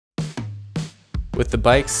With the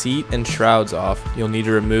bike's seat and shrouds off, you'll need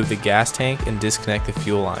to remove the gas tank and disconnect the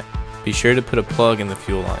fuel line. Be sure to put a plug in the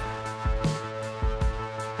fuel line.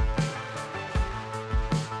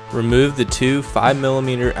 Remove the two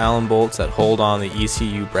 5mm Allen bolts that hold on the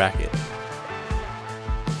ECU bracket.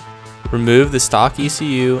 Remove the stock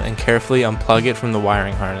ECU and carefully unplug it from the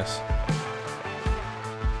wiring harness.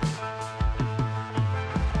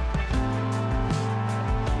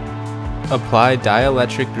 Apply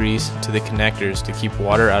dielectric grease to the connectors to keep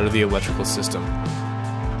water out of the electrical system.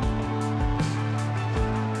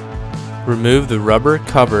 Remove the rubber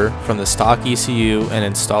cover from the stock ECU and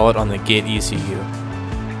install it on the gate ECU.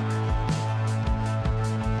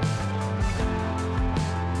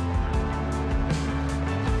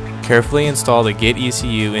 Carefully install the gate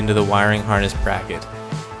ECU into the wiring harness bracket.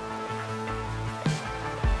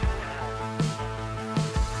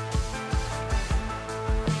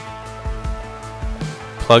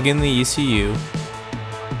 Plug in the ECU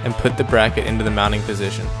and put the bracket into the mounting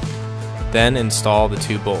position. Then install the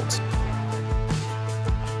two bolts.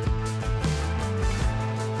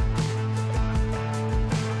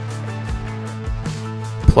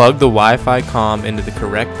 Plug the Wi-Fi comm into the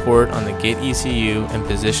correct port on the gate ECU and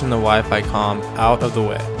position the Wi-Fi comm out of the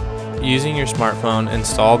way. Using your smartphone,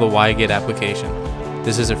 install the WiGate application.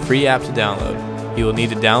 This is a free app to download. You will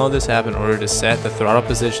need to download this app in order to set the throttle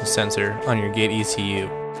position sensor on your gate ECU.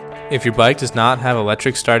 If your bike does not have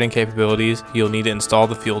electric starting capabilities, you'll need to install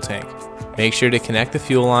the fuel tank. Make sure to connect the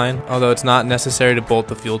fuel line, although it's not necessary to bolt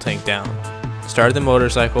the fuel tank down. Start the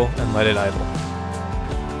motorcycle and let it idle.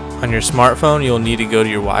 On your smartphone, you'll need to go to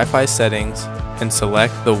your Wi-Fi settings and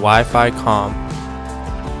select the Wi-Fi comm.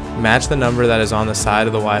 Match the number that is on the side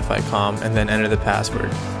of the Wi-Fi comm and then enter the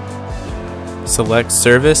password. Select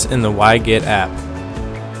Service in the WiGate app.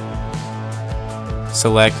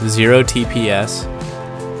 Select 0 TPS.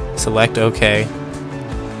 Select OK.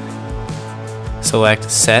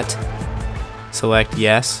 Select Set. Select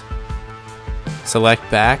Yes. Select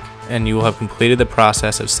Back, and you will have completed the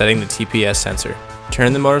process of setting the TPS sensor.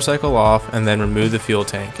 Turn the motorcycle off and then remove the fuel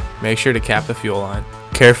tank. Make sure to cap the fuel line.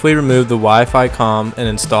 Carefully remove the Wi-Fi comm and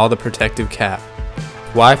install the protective cap.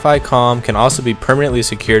 Wi-Fi comm can also be permanently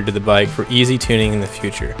secured to the bike for easy tuning in the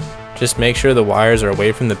future. Just make sure the wires are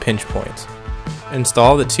away from the pinch points.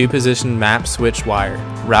 Install the 2-position map switch wire,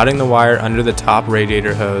 routing the wire under the top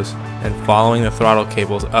radiator hose and following the throttle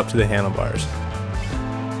cables up to the handlebars.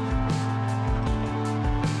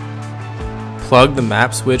 Plug the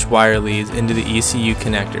map switch wire leads into the ECU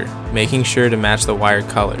connector, making sure to match the wire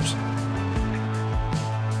colors.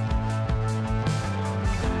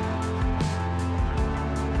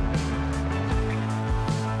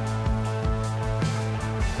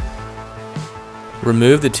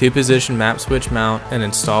 Remove the 2-position map switch mount and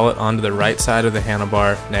install it onto the right side of the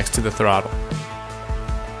handlebar next to the throttle.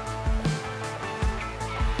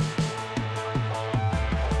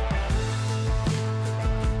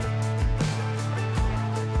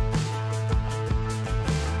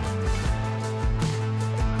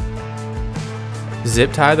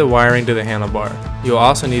 Zip tie the wiring to the handlebar. You'll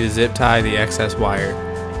also need to zip tie the excess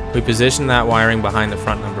wire. We position that wiring behind the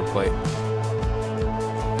front number plate.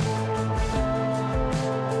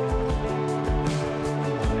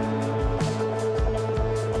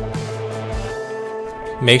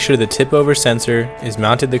 Make sure the tip-over sensor is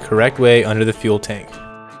mounted the correct way under the fuel tank.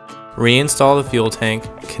 Reinstall the fuel tank,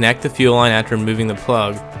 connect the fuel line after removing the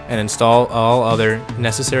plug, and install all other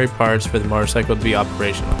necessary parts for the motorcycle to be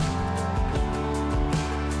operational.